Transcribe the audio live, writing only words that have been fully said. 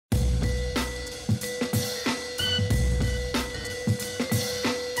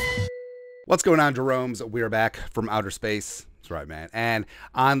What's going on, Jeromes? We are back from outer space. That's right, man. And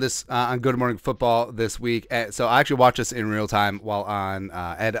on this, on Good Morning Football this week, so I actually watched this in real time while on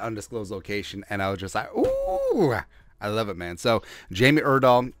at an undisclosed location, and I was just like, ooh, I love it, man. So Jamie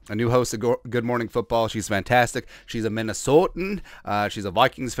Erdahl, a new host of Good Morning Football. She's fantastic. She's a Minnesotan. She's a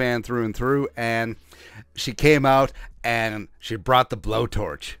Vikings fan through and through, and she came out and she brought the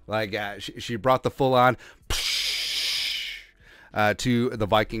blowtorch. Like she brought the full on to the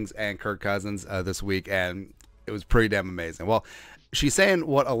Vikings and Kirk Cousins this week, and it was pretty damn amazing. Well, she's saying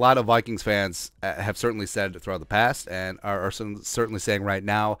what a lot of Vikings fans have certainly said throughout the past and are certainly saying right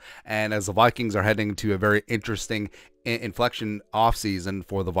now, and as the Vikings are heading to a very interesting inflection offseason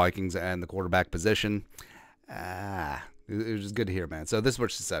for the Vikings and the quarterback position, it was just good to hear, man. So this is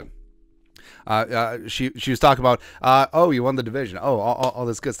what she said. She was talking about, oh, you won the division. Oh, all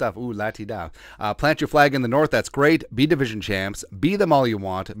this good stuff. Ooh, la-ti-da. Plant your flag in the north. That's great. Be division champs. Be them all you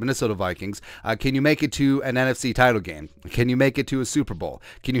want. Minnesota Vikings. Can you make it to an NFC title game? Can you make it to a Super Bowl?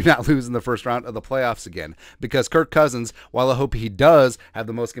 Can you not lose in the first round of the playoffs again? Because Kirk Cousins, while I hope he does have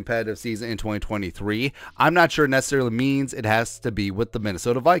the most competitive season in 2023, I'm not sure it necessarily means it has to be with the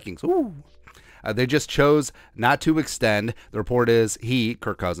Minnesota Vikings. Ooh. They just chose not to extend. The report is he,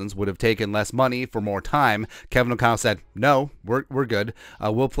 Kirk Cousins, would have taken less money for more time. Kevin O'Connell said, no, we're good.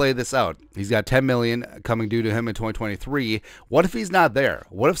 We'll play this out. He's got $10 million coming due to him in 2023. What if he's not there?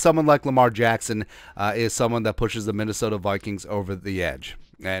 What if someone like Lamar Jackson is someone that pushes the Minnesota Vikings over the edge?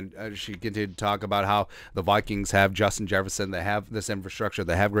 And she continued to talk about how the Vikings have Justin Jefferson. They have this infrastructure.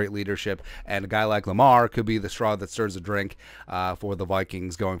 They have great leadership. And a guy like Lamar could be the straw that stirs the drink for the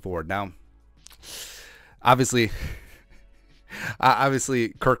Vikings going forward. Now, obviously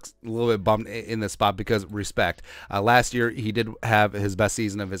Kirk's a little bit bummed in this spot because respect. Last year he did have his best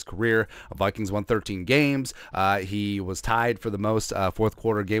season of his career. Vikings won 13 games. He was tied for the most fourth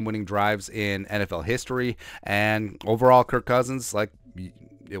quarter game-winning drives in NFL history. And overall, Kirk Cousins, like,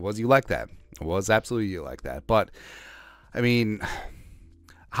 it was you like that. It was absolutely you like that. But I mean,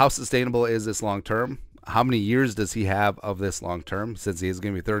 how sustainable is this long term? How many years does he have of this long term, since he is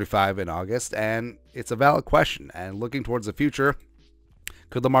going to be 35 in August? And it's a valid question. And looking towards the future,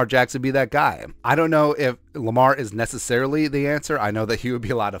 could Lamar Jackson be that guy? I don't know if Lamar is necessarily the answer. I know that he would be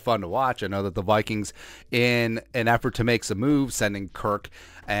a lot of fun to watch. I know that the Vikings, in an effort to make some moves, sending Kirk,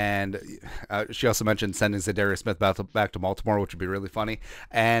 and she also mentioned sending Zadarius Smith back to Baltimore, which would be really funny,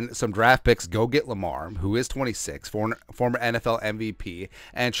 and some draft picks, go get Lamar, who is 26, former NFL MVP.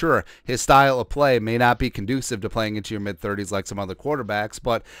 And sure, his style of play may not be conducive to playing into your mid-30s like some other quarterbacks,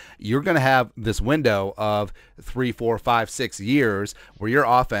 but you're going to have this window of 3, 4, 5, 6 years where your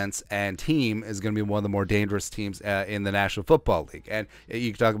offense and team is going to be one of the more dangerous teams in the National Football League. And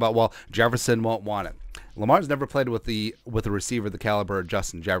you can talk about, well, Jefferson won't want it. Lamar's never played with a receiver the caliber of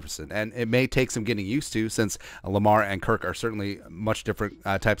Justin Jefferson, and it may take some getting used to, since Lamar and Kirk are certainly much different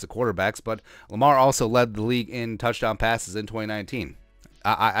types of quarterbacks. But Lamar also led the league in touchdown passes in 2019.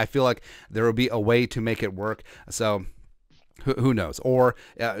 I feel like there will be a way to make it work. So who knows? Or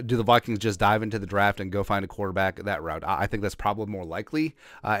do the Vikings just dive into the draft and go find a quarterback that route? I think that's probably more likely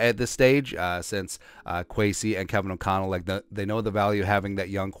at this stage, since Kwesi and Kevin O'Connell, they know the value of having that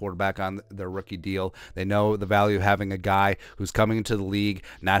young quarterback on their rookie deal. They know the value of having a guy who's coming into the league,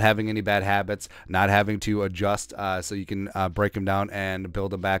 not having any bad habits, not having to adjust, so you can break him down and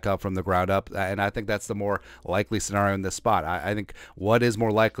build him back up from the ground up. And I think that's the more likely scenario in this spot. I think what is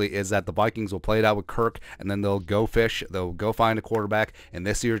more likely is that the Vikings will play it out with Kirk, and then they'll go fish. They'll go find a quarterback in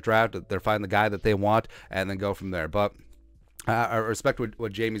this year's draft. They'll find the guy that they want and then go from there. But I respect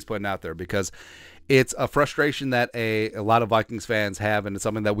what Jamie's putting out there, because it's a frustration that a lot of Vikings fans have, and it's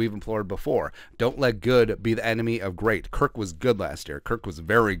something that we've implored before. Don't let good be the enemy of great. Kirk was good last year. Kirk was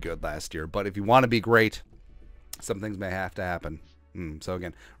very good last year. But if you want to be great, some things may have to happen. So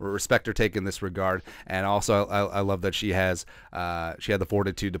again, respect her take in this regard, and also I love that she had the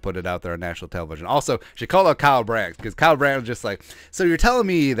fortitude to put it out there on national television. Also, she called out Kyle Brandt, because Kyle Brandt was just like, so you're telling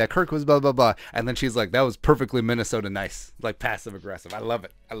me that Kirk was blah blah blah, and then she's like, that was perfectly Minnesota nice, like passive aggressive. I love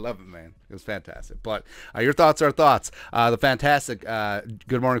it, man. It was fantastic. But your thoughts are thoughts. The fantastic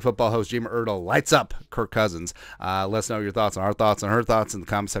Good Morning Football host Jamie Erdahl lights up Kirk Cousins. Let us know your thoughts on our thoughts and her thoughts in the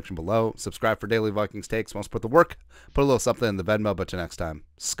comment section below. Subscribe for daily Vikings takes. Want to put the work, put a little something in the Venmo. But till next time,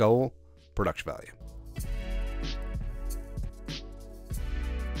 Skull Production Value.